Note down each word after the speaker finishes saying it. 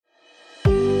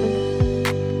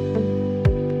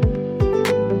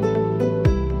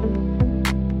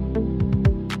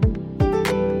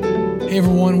Hey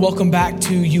everyone, welcome back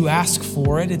to You Ask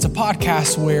For It. It's a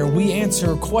podcast where we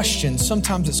answer questions.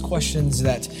 Sometimes it's questions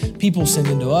that people send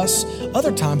into us.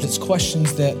 Other times it's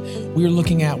questions that we're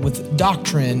looking at with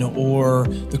doctrine or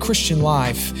the Christian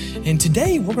life. And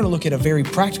today we're going to look at a very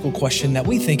practical question that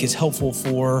we think is helpful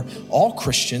for all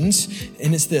Christians.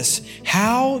 And it's this: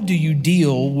 how do you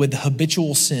deal with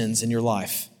habitual sins in your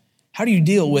life? How do you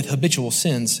deal with habitual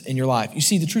sins in your life? You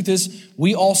see, the truth is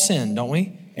we all sin, don't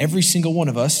we? Every single one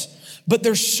of us. But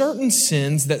there's certain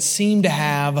sins that seem to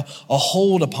have a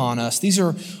hold upon us. These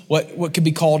are what could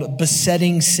be called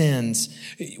besetting sins.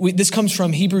 This comes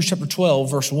from Hebrews chapter 12,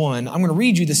 verse 1. I'm going to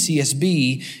read you the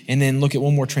CSB and then look at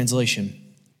one more translation.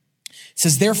 It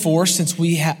says, "Therefore, since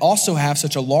we also have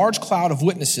such a large cloud of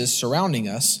witnesses surrounding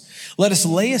us, let us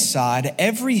lay aside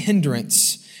every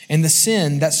hindrance and the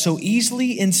sin that so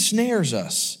easily ensnares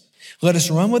us. Let us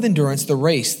run with endurance the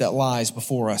race that lies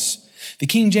before us." The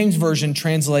King James Version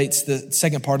translates the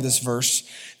second part of this verse,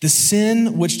 "the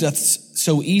sin which doth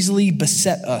so easily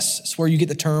beset us." It's where you get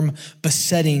the term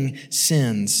besetting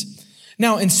sins.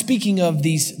 Now, in speaking of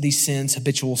these sins,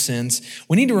 habitual sins,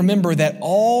 we need to remember that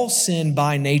all sin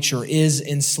by nature is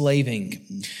enslaving.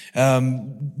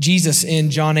 Jesus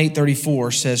in John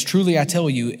 8:34 says, "Truly I tell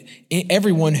you,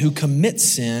 everyone who commits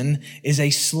sin is a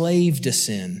slave to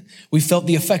sin." We felt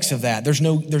the effects of that. There's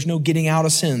no getting out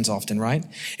of sins often, right?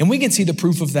 And we can see the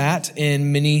proof of that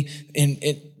in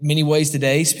many ways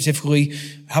today. Specifically,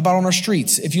 how about on our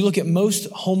streets? If you look at most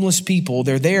homeless people,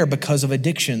 they're there because of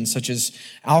addictions such as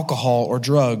alcohol or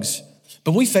drugs.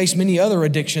 But we face many other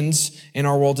addictions in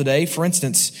our world today. For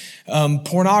instance,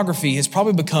 pornography has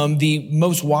probably become the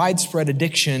most widespread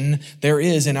addiction there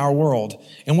is in our world.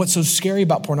 And what's so scary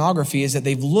about pornography is that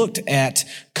they've looked at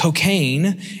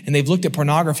cocaine and they've looked at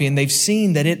pornography and they've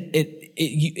seen that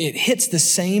it hits the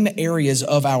same areas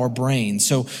of our brain.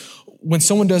 So when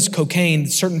someone does cocaine,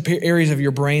 certain areas of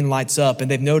your brain lights up,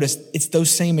 and they've noticed it's those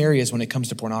same areas when it comes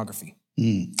to pornography.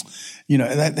 You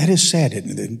know, that is sad,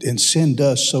 and sin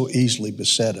does so easily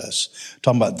beset us.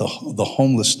 Talking about the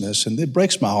homelessness, and it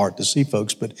breaks my heart to see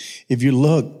folks, but if you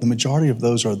look, the majority of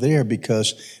those are there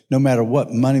because no matter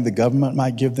what money the government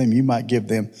might give them, you might give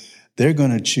them, they're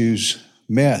going to choose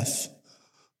meth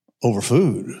over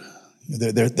food.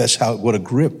 That's what a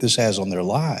grip this has on their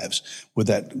lives with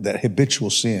that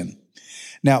habitual sin.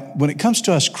 Now, when it comes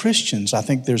to us Christians, I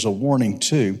think there's a warning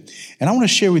too. And I want to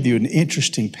share with you an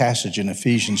interesting passage in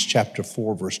Ephesians chapter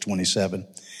 4, verse 27.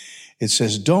 It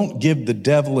says, "Don't give the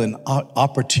devil an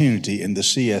opportunity," in the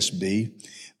CSB.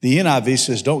 The NIV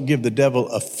says, "Don't give the devil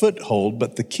a foothold,"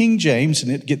 but the King James,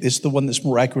 and it's the one that's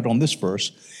more accurate on this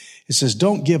verse, it says,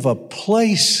 "Don't give a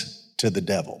place to the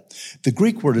devil." The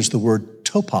Greek word is the word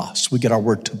topos. We get our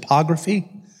word topography.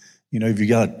 You know, if you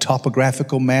got a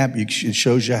topographical map, it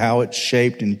shows you how it's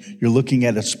shaped and you're looking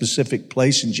at a specific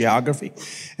place in geography.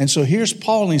 And so here's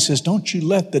Paul, and he says, don't you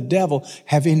let the devil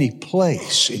have any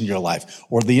place in your life,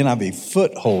 or the NIV,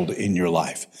 foothold in your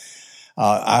life.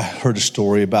 I heard a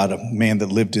story about a man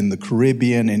that lived in the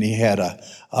Caribbean, and he had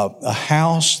a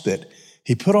house that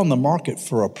he put on the market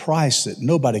for a price that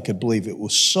nobody could believe. It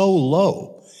was so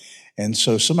low. And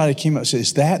so somebody came up and said,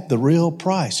 "Is that the real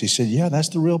price?" He said, "Yeah, that's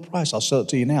the real price. I'll sell it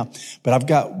to you now. But I've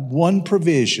got one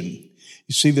provision.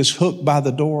 You see this hook by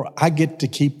the door? I get to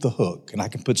keep the hook, and I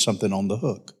can put something on the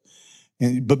hook.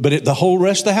 But the whole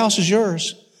rest of the house is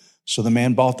yours." So the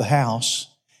man bought the house,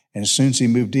 and as soon as he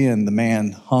moved in, the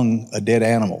man hung a dead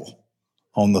animal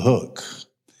on the hook.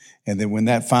 And then when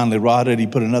that finally rotted, he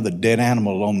put another dead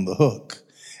animal on the hook.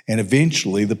 And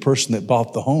eventually, the person that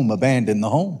bought the home abandoned the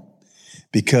home,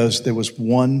 because there was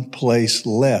one place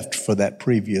left for that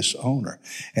previous owner.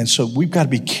 And so we've got to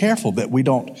be careful that we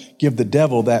don't give the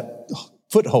devil that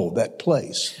foothold, that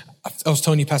place. I was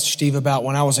telling you, Pastor Steve, about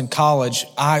when I was in college,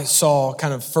 I saw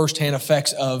kind of firsthand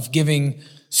effects of giving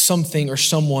something or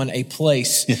someone a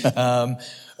place. Yeah.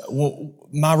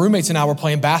 My roommates and I were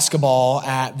playing basketball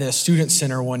at the student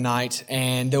center one night,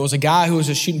 and there was a guy who was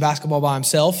just shooting basketball by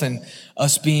himself, and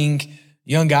us being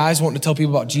young guys wanting to tell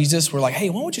people about Jesus, we're like, "Hey,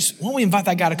 why don't we invite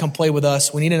that guy to come play with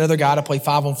us? We need another guy to play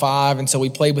 5-on-5. And so we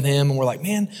played with him, and we're like,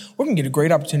 "Man, we're going to get a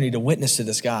great opportunity to witness to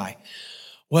this guy."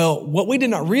 Well, what we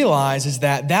did not realize is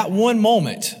that one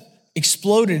moment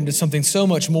exploded into something so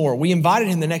much more. We invited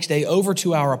him the next day over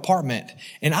to our apartment,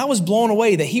 and I was blown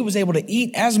away that he was able to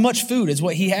eat as much food as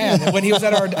what he had when he was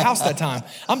at our house that time.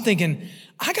 I'm thinking,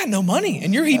 I got no money,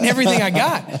 and you're eating everything I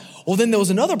got. Well, then there was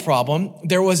another problem.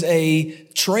 There was a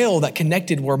trail that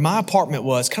connected where my apartment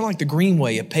was, kind of like the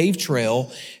Greenway, a paved trail,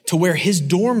 to where his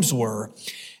dorms were.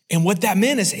 And what that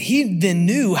meant is he then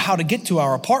knew how to get to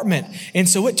our apartment. And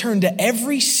so it turned to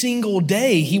every single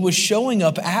day he was showing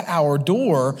up at our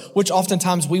door, which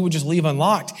oftentimes we would just leave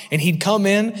unlocked. And he'd come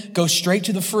in, go straight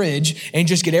to the fridge and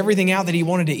just get everything out that he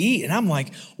wanted to eat. And I'm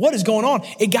like, what is going on?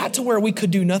 It got to where we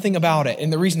could do nothing about it.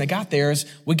 And the reason it got there is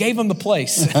we gave him the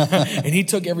place and he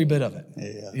took every bit of it.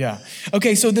 Yeah.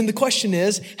 Okay. So then the question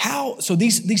is so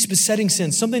these besetting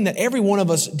sins, something that every one of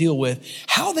us deal with,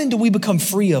 how then do we become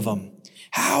free of them?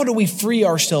 How do we free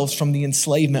ourselves from the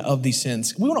enslavement of these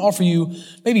sins? We want to offer you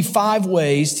maybe 5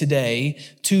 ways today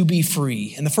to be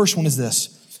free. And the first one is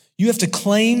this. You have to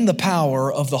claim the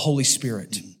power of the Holy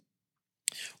Spirit.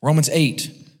 Romans 8,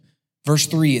 verse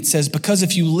 3, it says, because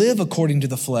if you live according to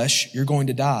the flesh, you're going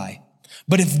to die.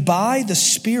 But if by the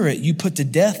Spirit you put to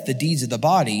death the deeds of the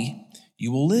body,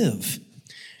 you will live.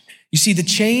 You see, the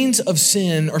chains of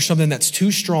sin are something that's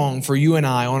too strong for you and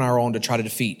I on our own to try to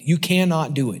defeat. You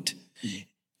cannot do it.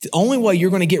 The only way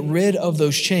you're going to get rid of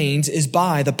those chains is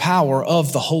by the power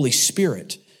of the Holy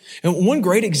Spirit. And one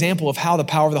great example of how the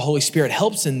power of the Holy Spirit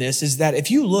helps in this is that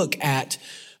if you look at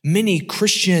many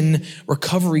Christian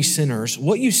recovery centers,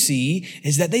 what you see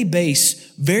is that they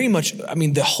base very much,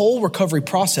 the whole recovery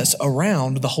process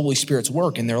around the Holy Spirit's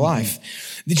work in their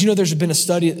life. Did you know there's been a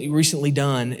study recently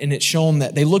done and it's shown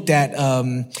that they looked at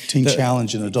Teen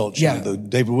Challenge and Adult Challenge, the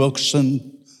David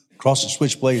Wilkerson, Cross and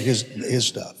Switchblade, his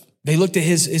stuff. They looked at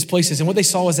his places, and what they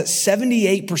saw is that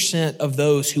 78% of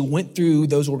those who went through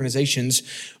those organizations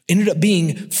ended up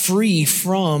being free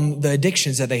from the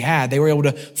addictions that they had. They were able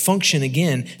to function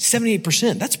again.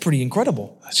 78%, that's pretty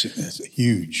incredible. That's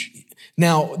huge.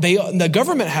 Now, the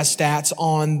government has stats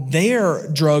on their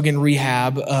drug and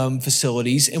rehab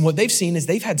facilities, and what they've seen is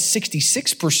they've had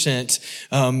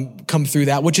 66% come through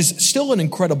that, which is still an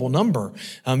incredible number.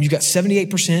 You've got 78%,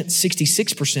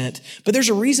 66%, but there's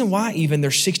a reason why even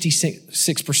there's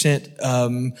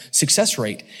 66% success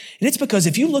rate. And it's because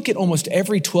if you look at almost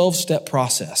every 12-step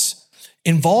process,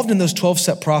 involved in those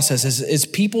 12-step processes is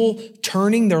people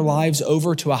turning their lives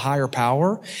over to a higher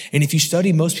power. And if you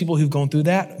study most people who've gone through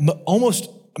that,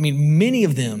 many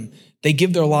of them, they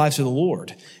give their lives to the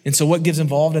Lord. And so what gets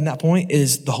involved in that point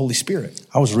is the Holy Spirit.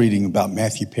 I was reading about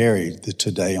Matthew Perry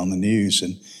today on the news,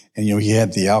 and he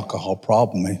had the alcohol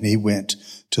problem, and he went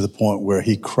to the point where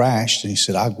he crashed, and he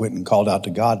said, I went and called out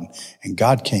to God, and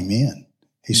God came in.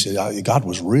 He said, God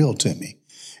was real to me.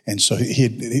 And so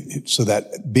so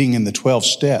that being in the 12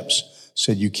 steps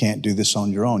said, you can't do this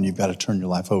on your own. You've got to turn your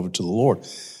life over to the Lord.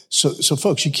 So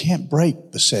folks, you can't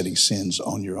break besetting sins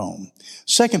on your own.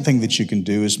 Second thing that you can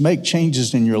do is make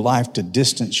changes in your life to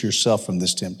distance yourself from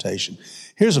this temptation.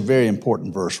 Here's a very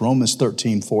important verse, Romans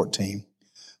 13:14.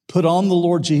 Put on the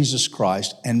Lord Jesus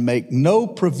Christ and make no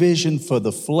provision for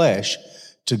the flesh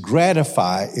to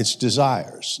gratify its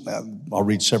desires. Now, I'll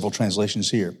read several translations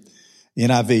here.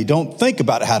 NIV, don't think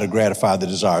about how to gratify the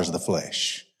desires of the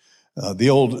flesh. The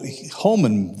old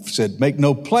Holman said, make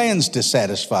no plans to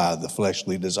satisfy the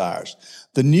fleshly desires.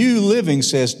 The New Living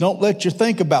says, don't let yourself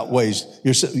think about ways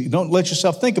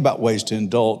to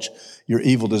indulge your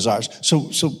evil desires.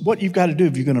 So what you've got to do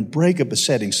if you're going to break a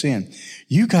besetting sin,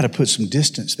 you've got to put some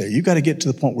distance there. You've got to get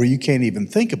to the point where you can't even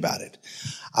think about it.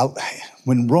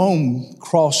 When Rome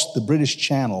crossed the British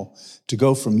Channel to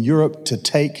go from Europe to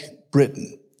take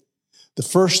Britain, the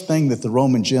first thing that the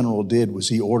Roman general did was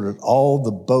he ordered all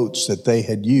the boats that they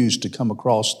had used to come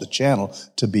across the channel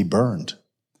to be burned.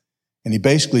 And he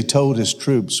basically told his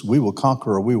troops, we will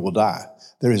conquer or we will die.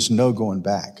 There is no going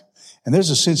back. And there's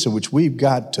a sense in which we've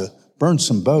got to burn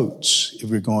some boats if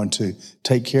we're going to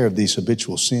take care of these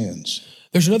habitual sins.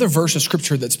 There's another verse of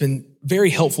scripture that's been very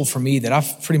helpful for me that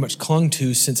I've pretty much clung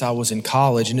to since I was in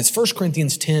college. And it's 1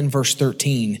 Corinthians 10, verse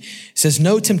 13. It says,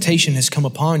 no temptation has come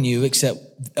upon you except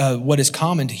what is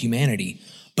common to humanity.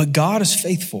 But God is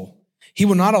faithful. He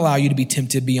will not allow you to be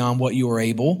tempted beyond what you are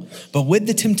able. But with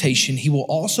the temptation, he will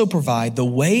also provide the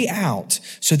way out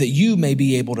so that you may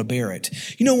be able to bear it.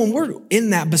 When we're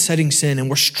in that besetting sin and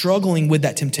we're struggling with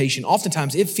that temptation,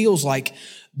 oftentimes it feels like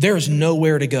there's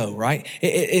nowhere to go, right?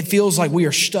 It feels like we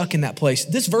are stuck in that place.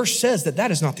 This verse says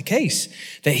that is not the case,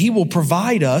 that he will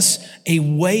provide us a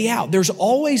way out. There's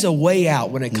always a way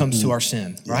out when it comes to our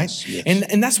sin, right? Yes.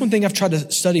 And that's one thing I've tried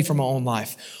to study from my own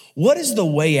life. What is the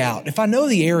way out? If I know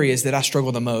the areas that I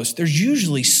struggle the most, there's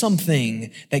usually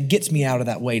something that gets me out of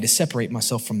that way to separate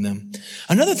myself from them.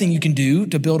 Another thing you can do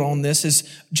to build on this is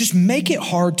just make it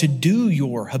hard to do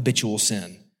your habitual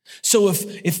sin. So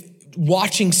if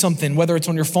watching something, whether it's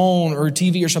on your phone or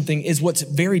TV or something, is what's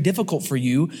very difficult for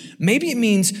you, maybe it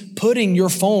means putting your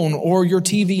phone or your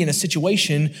TV in a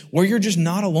situation where you're just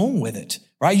not alone with it,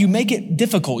 right? You make it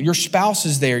difficult. Your spouse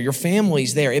is there. Your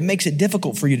family's there. It makes it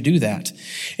difficult for you to do that.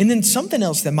 And then something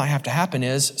else that might have to happen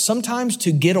is sometimes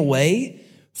to get away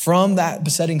from that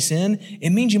besetting sin, it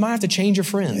means you might have to change your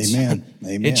friends. Amen.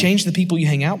 Amen. It changed the people you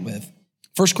hang out with.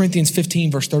 1 Corinthians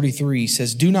 15 verse 33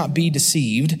 says, do not be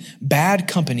deceived. Bad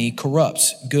company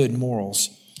corrupts good morals.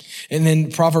 And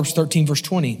then Proverbs 13 verse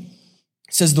 20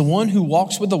 says, the one who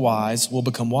walks with the wise will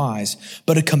become wise,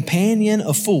 but a companion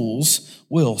of fools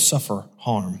will suffer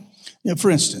harm. For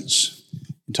instance,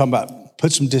 you're talking about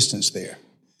put some distance there.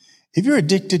 If you're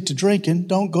addicted to drinking,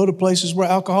 don't go to places where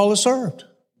alcohol is served.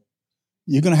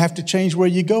 You're going to have to change where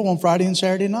you go on Friday and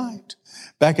Saturday night.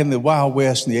 Back in the Wild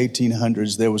West in the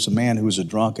 1800s, there was a man who was a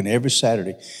drunk, and every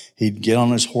Saturday he'd get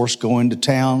on his horse, go into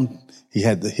town. He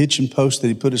had the hitching post that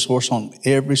he put his horse on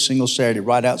every single Saturday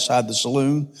right outside the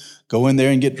saloon, go in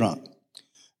there and get drunk.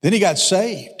 Then he got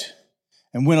saved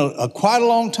and went quite a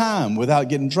long time without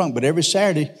getting drunk. But every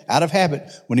Saturday, out of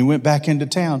habit, when he went back into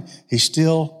town, he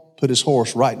still put his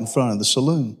horse right in front of the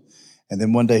saloon. And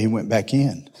then one day he went back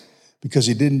in because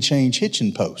he didn't change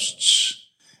hitching posts.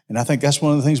 And I think that's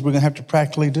one of the things we're going to have to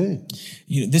practically do.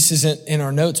 This isn't in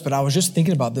our notes, but I was just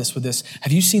thinking about this with this.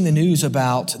 Have you seen the news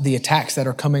about the attacks that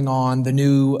are coming on the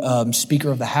new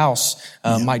Speaker of the House,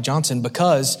 Mike Johnson?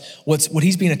 Because what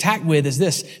he's being attacked with is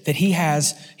this, that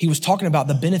he was talking about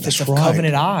the benefits of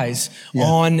covenant eyes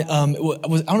on, I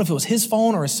don't know if it was his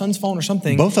phone or his son's phone or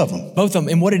something. Both of them. Both of them.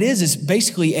 And what it is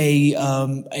basically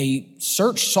a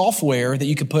search software that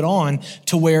you could put on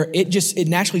to where it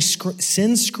naturally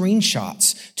sends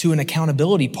screenshots to an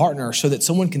accountability partner so that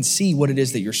someone can see what it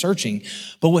is that you're searching.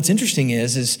 But what's interesting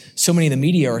is so many of the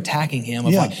media are attacking him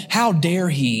of like, how dare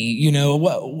he,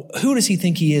 who does he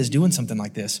think he is doing something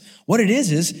like this? What it is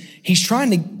he's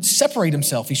trying to separate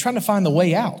himself. He's trying to find the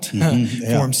way out for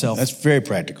himself. That's very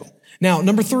practical. Now,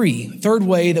 number third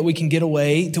way that we can get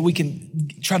away, that we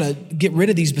can try to get rid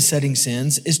of these besetting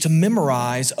sins is to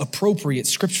memorize appropriate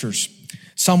scriptures.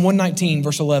 Psalm 119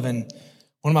 verse 11,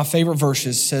 one of my favorite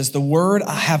verses says, the word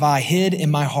have I hid in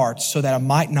my heart so that I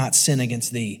might not sin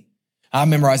against thee. I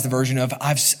memorized the version of,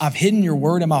 I've hidden your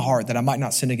word in my heart that I might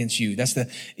not sin against you. That's the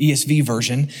ESV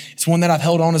version. It's one that I've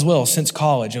held on as well since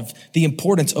college, of the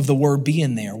importance of the word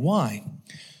being there. Why?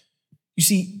 You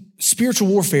see, spiritual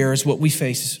warfare is what we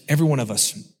face, every one of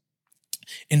us.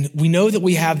 And we know that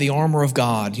we have the armor of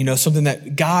God, something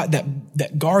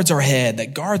that guards our head,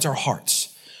 that guards our hearts.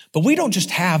 But we don't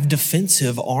just have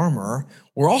defensive armor.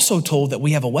 We're also told that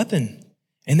we have a weapon.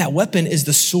 And that weapon is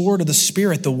the sword of the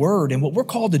Spirit, the word. And what we're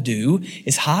called to do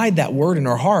is hide that word in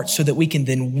our hearts so that we can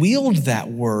then wield that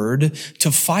word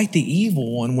to fight the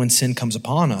evil one when sin comes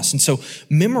upon us. And so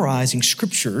memorizing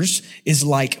scriptures is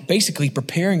like basically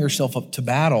preparing yourself up to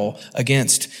battle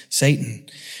against Satan.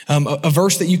 A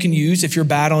verse that you can use if you're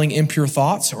battling impure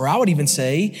thoughts, or I would even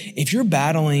say if you're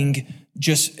battling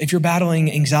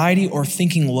anxiety or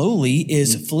thinking lowly,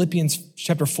 is Philippians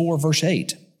chapter 4, verse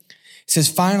 8. It says,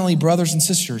 finally, brothers and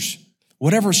sisters,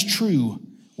 whatever is true,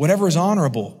 whatever is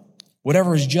honorable,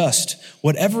 whatever is just,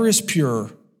 whatever is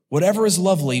pure, whatever is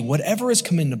lovely, whatever is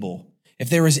commendable, if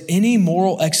there is any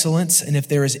moral excellence and if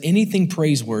there is anything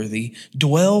praiseworthy,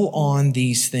 dwell on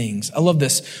these things. I love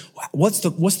this. What's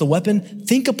the weapon?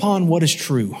 Think upon what is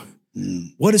true.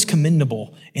 What is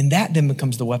commendable? And that then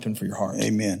becomes the weapon for your heart.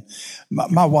 Amen.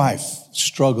 My wife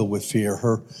struggled with fear.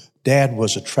 Her dad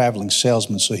was a traveling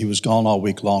salesman, so he was gone all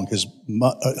week long.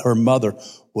 Her mother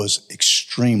was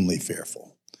extremely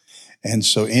fearful. And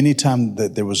so anytime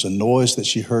that there was a noise that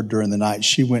she heard during the night,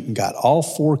 she went and got all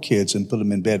 4 kids and put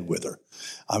them in bed with her.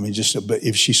 But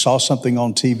if she saw something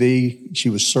on TV, she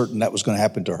was certain that was going to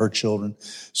happen to her children.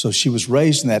 So she was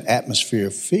raised in that atmosphere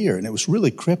of fear, and it was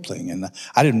really crippling. And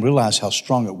I didn't realize how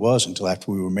strong it was until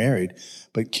after we were married.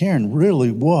 But Karen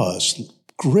really was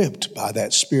gripped by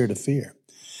that spirit of fear.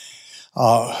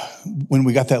 When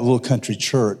we got that little country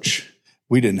church,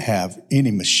 we didn't have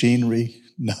any machinery,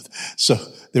 nothing. So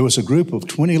there was a group of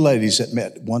 20 ladies that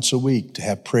met once a week to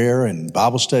have prayer and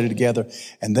Bible study together,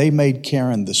 and they made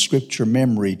Karen the scripture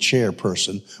memory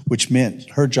chairperson, which meant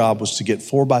her job was to get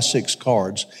 4x6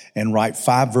 cards and write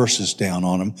 5 verses down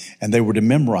on them, and they were to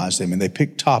memorize them, and they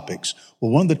picked topics.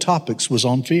 Well, one of the topics was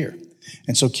on fear.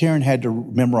 And so Karen had to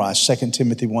memorize 2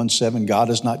 Timothy 1:7, God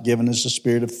has not given us a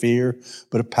spirit of fear,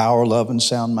 but of power, love, and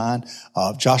sound mind.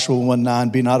 Joshua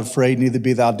 1:9, be not afraid, neither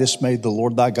be thou dismayed. The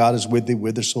Lord thy God is with thee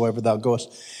whithersoever thou goest.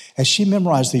 As she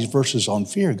memorized these verses on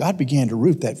fear, God began to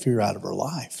root that fear out of her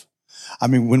life. I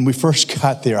mean, when we first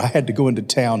got there, I had to go into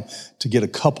town to get a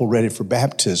couple ready for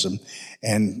baptism,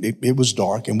 and it was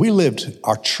dark. And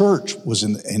our church was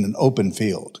in an open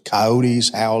field.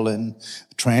 Coyotes howling,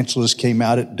 tarantulas came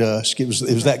out at dusk. It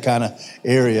was that kind of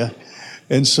area.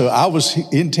 And so I was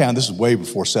in town. This is way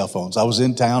before cell phones. I was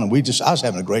in town, and I was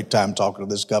having a great time talking to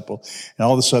this couple. And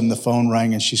all of a sudden the phone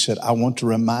rang, and she said, "I want to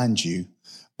remind you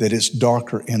that it's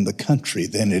darker in the country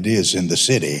than it is in the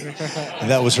city." And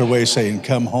that was her way of saying,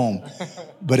 "Come home."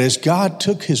 But as God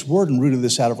took his word and rooted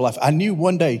this out of life, I knew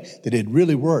one day that it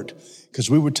really worked, because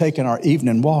we were taking our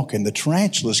evening walk, and the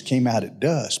tarantulas came out at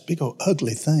dusk, big old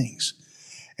ugly things.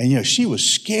 And, she was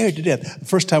scared to death. The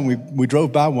first time we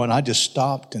drove by one, I just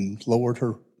stopped and lowered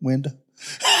her window.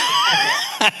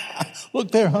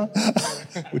 Look there, huh?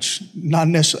 Which, not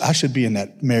necessarily, I should be in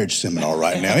that marriage seminar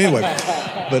right now. Anyway,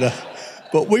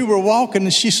 but we were walking,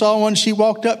 and she saw one. She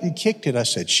walked up and kicked it. I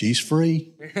said, "She's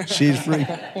free. She's free."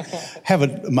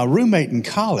 My roommate in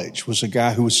college was a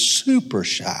guy who was super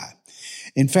shy.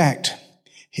 In fact,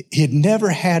 he'd never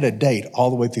had a date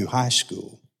all the way through high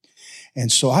school. And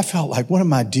so I felt like one of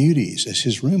my duties as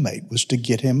his roommate was to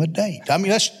get him a date. I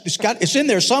mean, it's in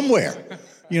there somewhere.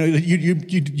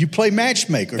 You play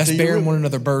matchmaker. That's bearing one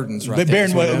another burdens, right?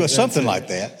 Bearing something like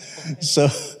that. So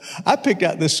I picked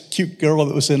out this cute girl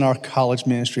that was in our college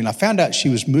ministry, and I found out she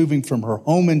was moving from her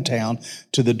home in town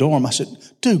to the dorm. I said,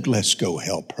 "Dude, let's go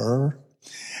help her."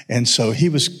 And so he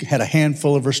had a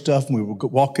handful of her stuff, and we were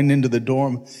walking into the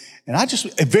dorm, and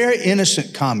a very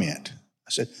innocent comment.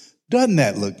 I said, "Doesn't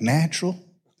that look natural?"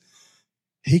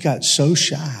 He got so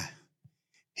shy,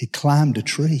 he climbed a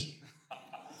tree.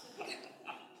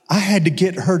 I had to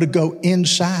get her to go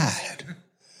inside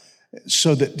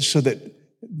so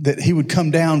that he would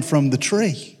come down from the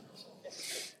tree.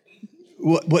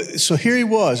 So here he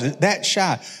was, that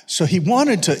shy. So he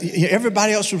wanted to,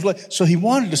 everybody else was, so he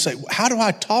wanted to say, "How do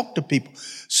I talk to people?"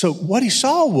 So what he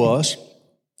saw was,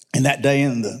 in that day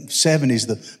in the 70s,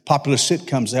 the popular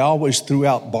sitcoms, they always threw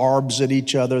out barbs at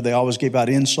each other. They always gave out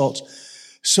insults.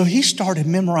 So he started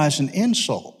memorizing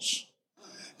insults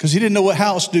because he didn't know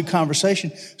how else to do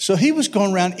conversation. So he was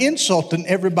going around insulting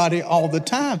everybody all the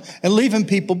time and leaving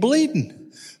people bleeding.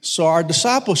 So our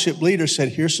discipleship leader said,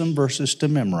 "Here's some verses to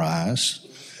memorize.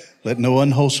 Let no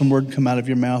unwholesome word come out of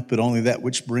your mouth, but only that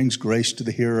which brings grace to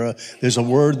the hearer. There's a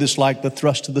word that's like the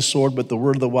thrust of the sword, but the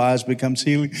word of the wise becomes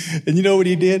healing." And you know what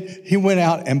he did? He went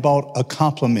out and bought a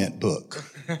compliment book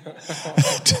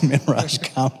to memorize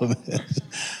compliments.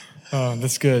 Oh,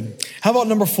 that's good. How about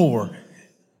number 4?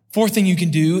 Fourth thing you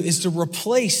can do is to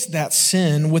replace that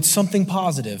sin with something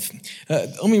positive.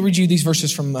 Let me read you these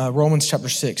verses from Romans chapter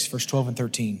 6, verse 12 and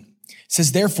 13. It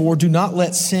says, "Therefore, do not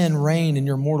let sin reign in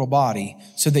your mortal body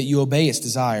so that you obey its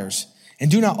desires.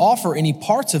 And do not offer any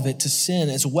parts of it to sin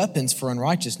as weapons for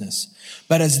unrighteousness.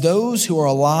 But as those who are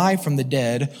alive from the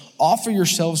dead, offer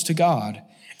yourselves to God.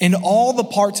 And all the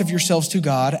parts of yourselves to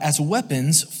God as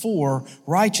weapons for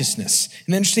righteousness."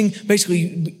 And interesting,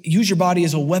 basically, use your body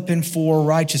as a weapon for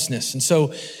righteousness. And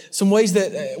so some ways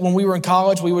that when we were in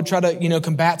college, we would try to,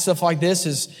 combat stuff like this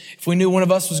is if we knew one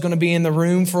of us was going to be in the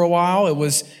room for a while, it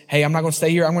was, "Hey, I'm not going to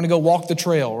stay here. I'm going to go walk the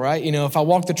trail," right? If I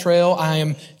walk the trail, I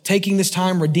am taking this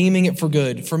time, redeeming it for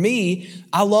good. For me,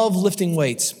 I love lifting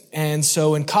weights. And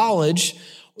so in college,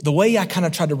 the way I kind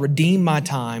of tried to redeem my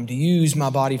time to use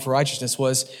my body for righteousness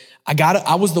was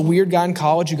I was the weird guy in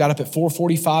college who got up at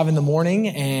 4:45 in the morning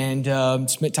and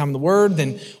spent time in the Word,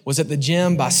 then was at the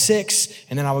gym by 6,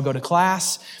 and then I would go to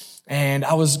class. And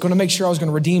I was going to make sure I was going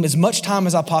to redeem as much time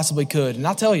as I possibly could. And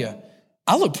I'll tell you,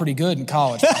 I looked pretty good in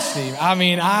college, Steve.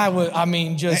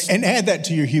 Just... And add that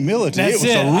to your humility. It was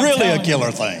really a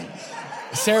killer thing.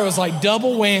 Sarah was like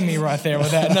double whammy right there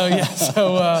with that. No, yeah.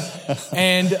 So,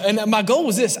 and my goal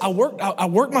was this. I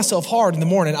worked myself hard in the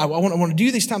morning. I want to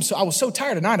do these times. So I was so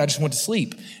tired at night, I just went to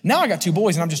sleep. Now I got 2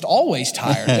 boys and I'm just always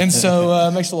tired. And so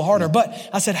it makes it a little harder. But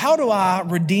I said, how do I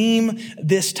redeem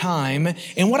this time?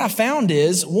 And what I found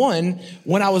is, one,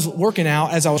 when I was working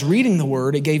out, as I was reading the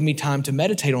Word, it gave me time to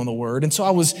meditate on the Word. And so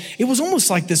it was almost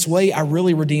like this way I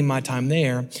really redeemed my time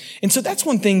there. And so that's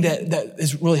one thing that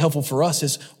is really helpful for us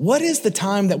is, what is the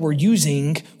time that we're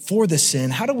using for the sin?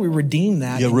 How do we redeem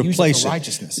that and use it for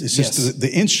righteousness? It's just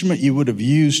the instrument you would have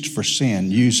used for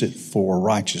sin, use it for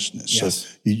righteousness. Yes.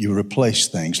 So you replace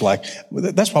things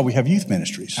that's why we have youth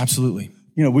ministries. Absolutely.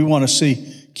 We want to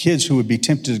see kids who would be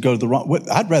tempted to go to the wrong.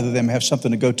 I'd rather them have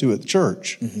something to go to at the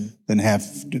church than have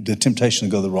the temptation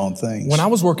to go to the wrong things. When I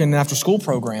was working in an after-school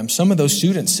program, some of those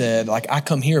students said, I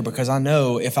come here because I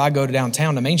know if I go to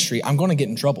downtown to Main Street, I'm going to get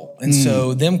in trouble. And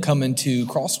so them coming to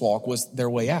Crosswalk was their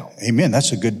way out. Amen.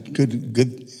 That's a good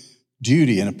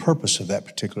duty and a purpose of that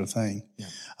particular thing. Yeah.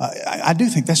 I do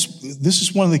think this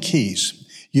is one of the keys.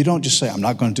 You don't just say, I'm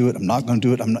not going to do it, I'm not going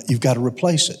to do it. You've got to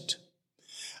replace it.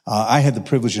 I had the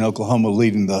privilege in Oklahoma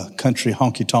leading the country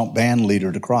honky-tonk band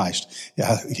leader to Christ.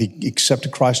 He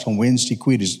accepted Christ on Wednesday,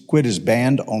 quit his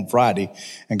band on Friday,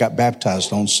 and got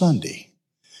baptized on Sunday.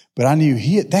 But I knew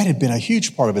that had been a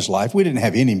huge part of his life. We didn't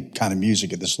have any kind of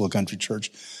music at this little country church.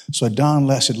 So Don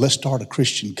said, let's start a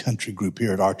Christian country group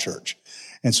here at our church.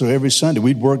 And so every Sunday,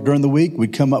 we'd work during the week.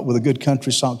 We'd come up with a good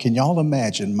country song. Can y'all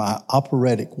imagine my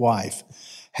operatic wife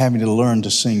having to learn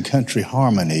to sing country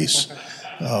harmonies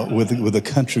with a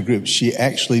country group? She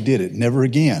actually did it. Never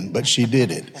again, but she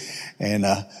did it. And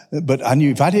but I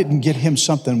knew if I didn't get him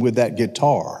something with that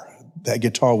guitar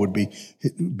would be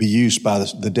used by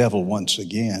the devil once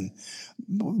again.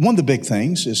 One of the big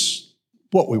things is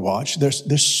what we watch.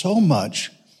 There's so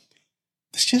much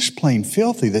that's just plain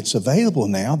filthy that's available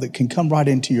now that can come right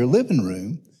into your living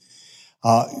room.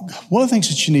 One of the things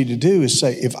that you need to do is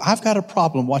say, if I've got a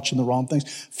problem watching the wrong things,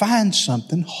 find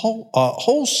something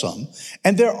wholesome.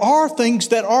 And there are things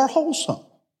that are wholesome.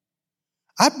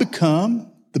 I've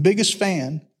become the biggest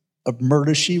fan of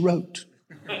Murder, She Wrote.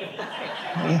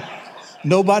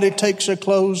 Nobody takes their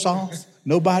clothes off.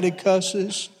 Nobody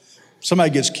cusses.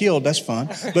 Somebody gets killed. That's fun.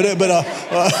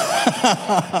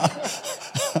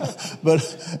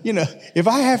 But you know, if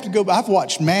I have to go, I've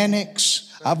watched Mannix.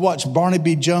 I've watched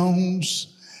Barnaby Jones.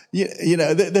 You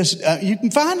know, you can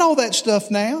find all that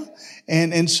stuff now,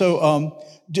 and so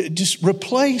just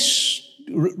replace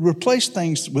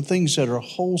things with things that are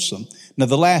wholesome. Now,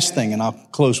 the last thing, and I'll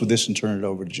close with this and turn it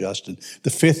over to Justin.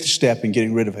 The fifth step in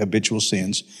getting rid of habitual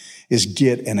sins is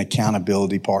get an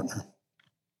accountability partner.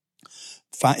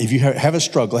 If you have a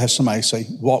struggle, have somebody say,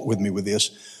 walk with me with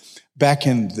this. Back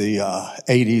in the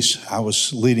 80s, I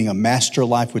was leading a Master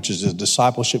Life, which is a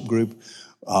discipleship group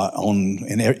in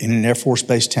an Air Force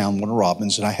Base town, Warner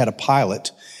Robins, and I had a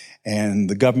pilot, and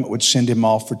the government would send him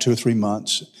off for 2 or 3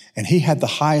 months, and he had the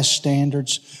highest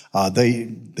standards.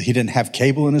 He didn't have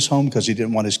cable in his home because he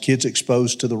didn't want his kids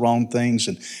exposed to the wrong things,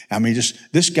 and I mean,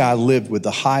 this guy lived with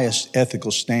the highest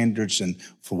ethical standards and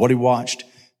for what he watched.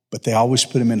 But they always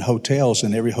put him in hotels,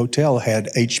 and every hotel had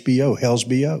HBO, Hell's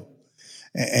BO.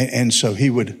 And so he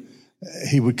would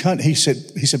come. He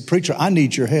said, preacher, I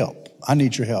need your help. I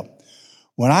need your help.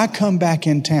 When I come back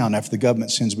in town after the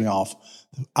government sends me off,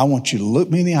 I want you to look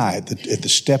me in the eye at the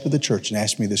step of the church and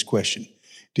ask me this question.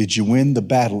 Did you win the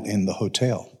battle in the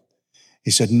hotel?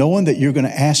 He said, knowing that you're going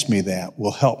to ask me that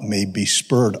will help me be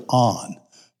spurred on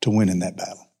to win in that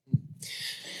battle.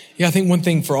 Yeah, I think one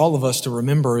thing for all of us to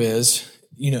remember is,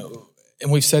 you know,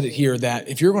 and we've said it here, that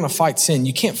if you're going to fight sin,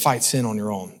 you can't fight sin on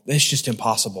your own. It's just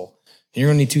impossible. And you're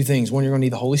going to need two things. One, you're going to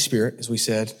need the Holy Spirit, as we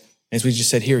said. As we just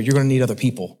said here, you're going to need other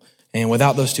people. And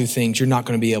without those two things, you're not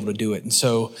going to be able to do it. And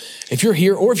so if you're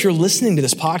here, or if you're listening to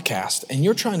this podcast and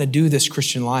you're trying to do this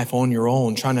Christian life on your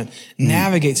own, trying to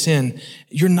navigate sin,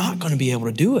 you're not going to be able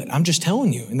to do it. I'm just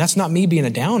telling you. And that's not me being a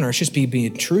downer. It's just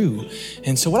being true.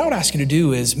 And so what I would ask you to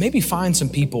do is maybe find some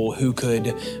people who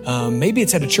could, maybe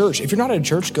it's at a church. If you're not at a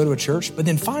church, go to a church, but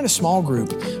then find a small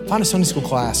group, find a Sunday school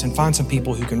class, and find some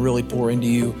people who can really pour into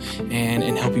you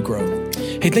and help you grow.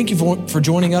 Hey, thank you for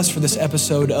joining us for this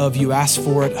episode of You Asked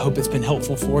For It. I hope it's been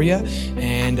helpful for you.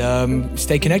 And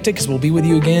stay connected, because we'll be with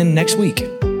you again next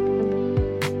week.